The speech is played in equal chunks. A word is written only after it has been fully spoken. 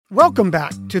Welcome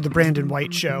back to The Brandon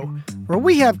White Show, where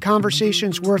we have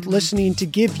conversations worth listening to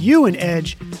give you an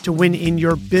edge to win in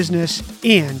your business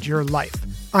and your life.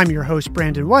 I'm your host,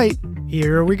 Brandon White.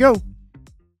 Here we go.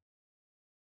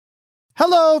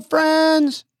 Hello,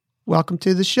 friends. Welcome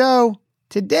to the show.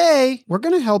 Today, we're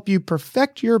going to help you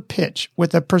perfect your pitch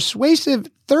with a persuasive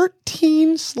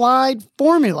 13-slide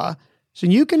formula so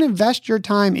you can invest your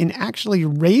time in actually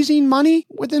raising money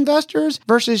with investors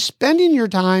versus spending your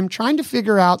time trying to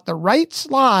figure out the right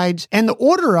slides and the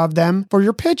order of them for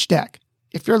your pitch deck.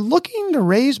 If you're looking to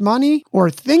raise money or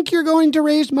think you're going to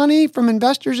raise money from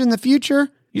investors in the future,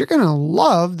 you're going to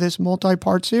love this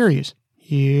multi-part series.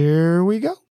 Here we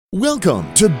go.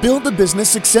 Welcome to Build a Business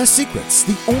Success Secrets,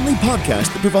 the only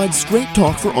podcast that provides straight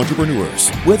talk for entrepreneurs.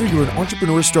 Whether you're an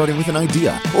entrepreneur starting with an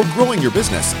idea or growing your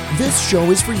business, this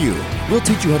show is for you. We'll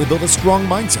teach you how to build a strong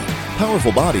mindset,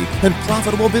 powerful body, and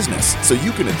profitable business so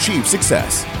you can achieve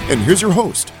success. And here's your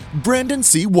host, Brandon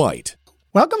C. White.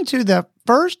 Welcome to the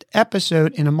first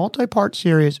episode in a multi-part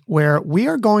series where we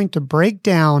are going to break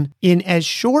down in as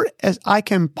short as I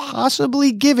can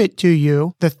possibly give it to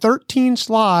you the 13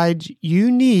 slides you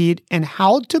need and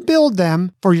how to build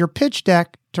them for your pitch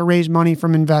deck to raise money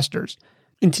from investors.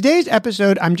 In today's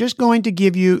episode, I'm just going to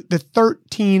give you the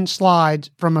 13 slides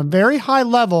from a very high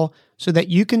level so that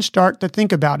you can start to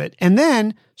think about it. And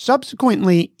then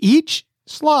subsequently, each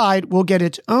slide will get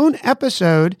its own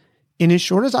episode in as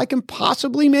short as I can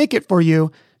possibly make it for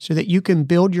you so that you can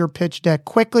build your pitch deck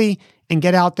quickly and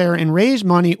get out there and raise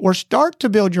money or start to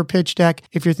build your pitch deck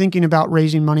if you're thinking about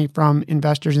raising money from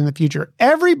investors in the future.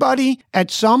 Everybody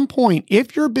at some point,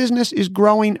 if your business is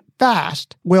growing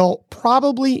fast, will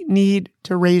probably need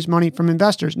to raise money from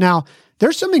investors. Now,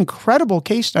 there's some incredible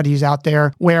case studies out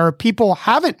there where people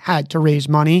haven't had to raise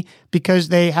money because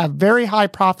they have very high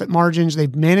profit margins.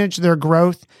 They've managed their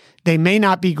growth. They may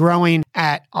not be growing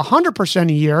at 100%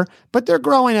 a year, but they're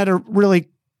growing at a really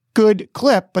good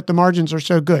clip, but the margins are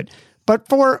so good. But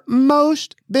for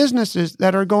most businesses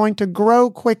that are going to grow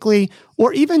quickly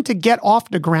or even to get off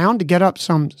the ground, to get up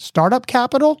some startup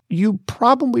capital, you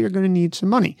probably are going to need some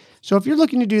money. So if you're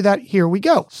looking to do that, here we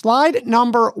go. Slide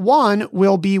number 1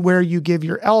 will be where you give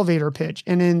your elevator pitch.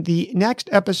 And in the next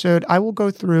episode, I will go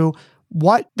through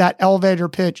what that elevator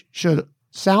pitch should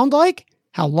sound like,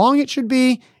 how long it should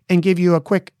be, and give you a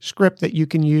quick script that you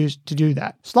can use to do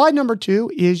that. Slide number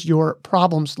 2 is your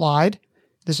problem slide.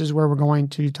 This is where we're going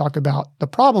to talk about the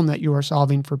problem that you are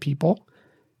solving for people.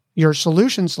 Your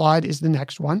solution slide is the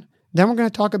next one. Then we're going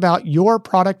to talk about your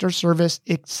product or service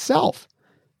itself.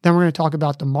 Then we're going to talk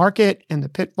about the market and the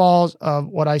pitfalls of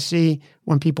what I see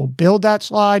when people build that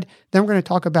slide. Then we're going to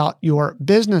talk about your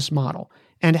business model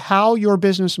and how your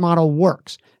business model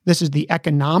works. This is the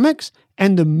economics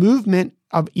and the movement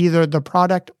of either the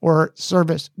product or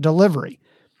service delivery.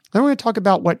 Then we're going to talk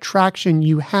about what traction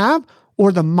you have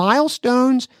or the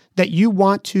milestones that you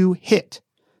want to hit.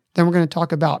 Then we're going to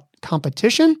talk about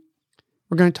competition.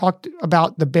 We're going to talk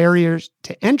about the barriers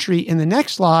to entry in the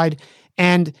next slide,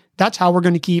 and that's how we're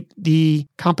going to keep the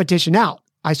competition out.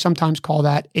 I sometimes call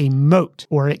that a moat,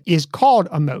 or it is called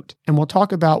a moat. And we'll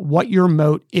talk about what your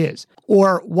moat is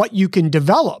or what you can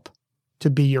develop to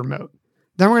be your moat.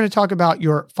 Then we're going to talk about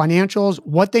your financials,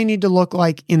 what they need to look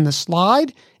like in the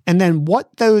slide, and then what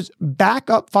those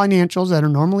backup financials that are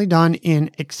normally done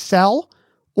in Excel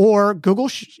or Google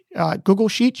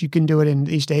Sheets, you can do it in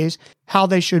these days, how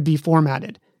they should be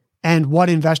formatted and what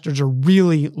investors are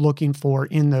really looking for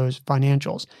in those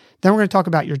financials. Then we're going to talk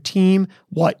about your team,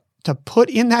 what to put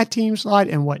in that team slide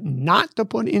and what not to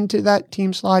put into that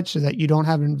team slide so that you don't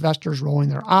have investors rolling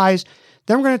their eyes.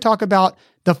 Then we're going to talk about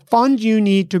the funds you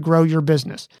need to grow your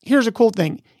business. Here's a cool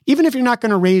thing. Even if you're not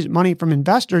going to raise money from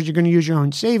investors, you're going to use your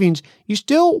own savings, you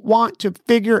still want to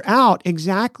figure out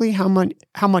exactly how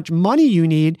much money you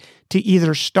need to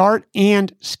either start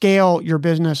and scale your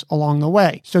business along the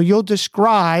way. So you'll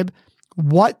describe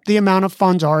what the amount of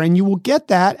funds are, and you will get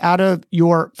that out of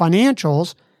your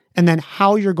financials and then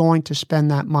how you're going to spend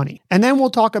that money. And then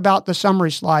we'll talk about the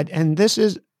summary slide. And this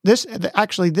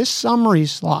summary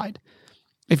slide,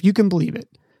 if you can believe it,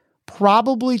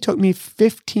 probably took me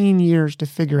 15 years to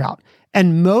figure out.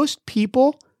 And most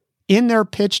people in their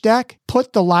pitch deck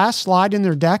put the last slide in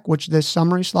their deck, which this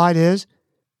summary slide is,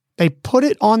 they put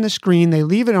it on the screen, they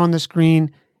leave it on the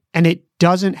screen, and it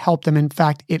doesn't help them. In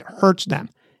fact, it hurts them.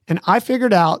 And I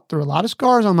figured out through a lot of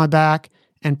scars on my back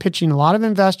and pitching a lot of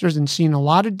investors and seeing a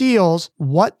lot of deals,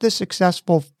 what the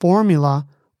successful formula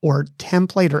or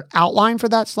template or outline for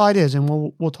that slide is.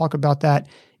 And we'll talk about that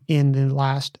in the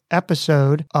last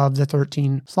episode of the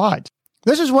 13 slides.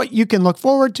 This is what you can look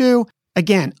forward to.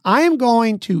 Again, I am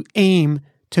going to aim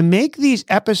to make these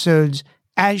episodes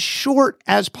as short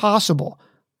as possible.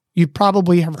 You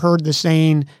probably have heard the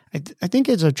saying, I think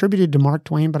it's attributed to Mark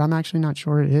Twain, but I'm actually not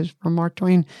sure it is from Mark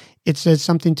Twain. It says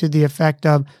something to the effect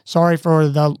of, sorry for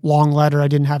the long letter, I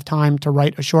didn't have time to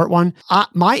write a short one.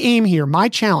 My aim here, my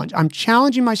challenge, I'm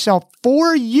challenging myself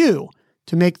for you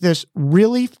to make this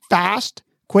really fast,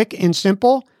 quick, and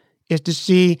simple, is to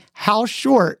see how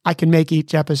short I can make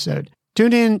each episode.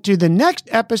 Tune in to the next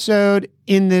episode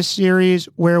in this series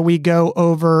where we go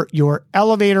over your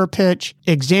elevator pitch,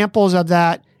 examples of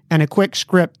that, and a quick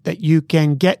script that you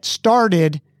can get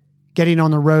started getting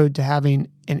on the road to having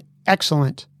an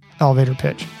excellent elevator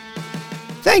pitch.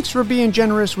 Thanks for being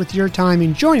generous with your time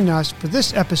and joining us for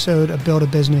this episode of Build a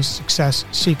Business Success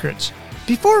Secrets.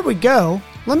 Before we go,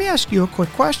 let me ask you a quick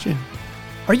question.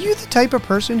 Are you the type of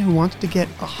person who wants to get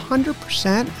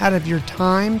 100% out of your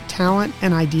time, talent,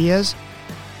 and ideas?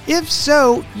 If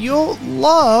so, you'll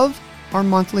love our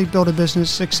monthly Build a Business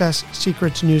Success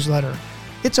Secrets newsletter.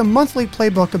 It's a monthly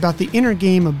playbook about the inner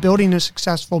game of building a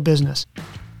successful business.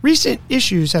 Recent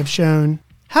issues have shown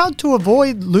how to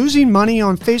avoid losing money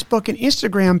on Facebook and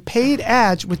Instagram paid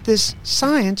ads with this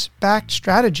science-backed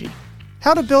strategy.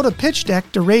 How to build a pitch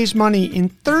deck to raise money in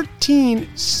 13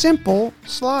 simple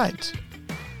slides.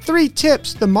 3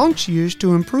 tips the monks use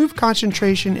to improve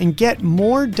concentration and get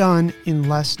more done in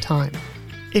less time.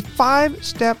 A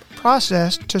 5-step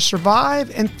process to survive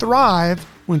and thrive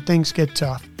when things get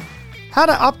tough. How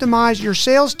to optimize your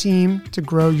sales team to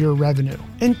grow your revenue.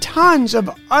 And tons of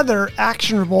other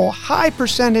actionable,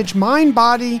 high-percentage mind,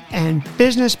 body, and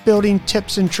business-building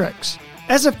tips and tricks.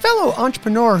 As a fellow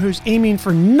entrepreneur who's aiming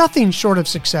for nothing short of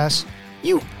success,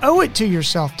 you owe it to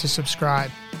yourself to subscribe.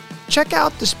 Check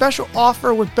out the special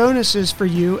offer with bonuses for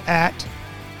you at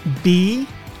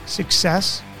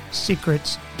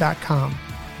bsuccesssecrets.com.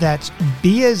 That's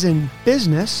B as in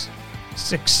business,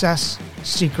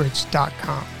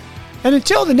 successsecrets.com. And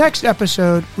until the next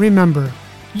episode, remember,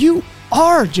 you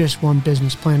are just one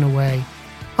business plan away.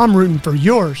 I'm rooting for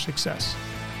your success.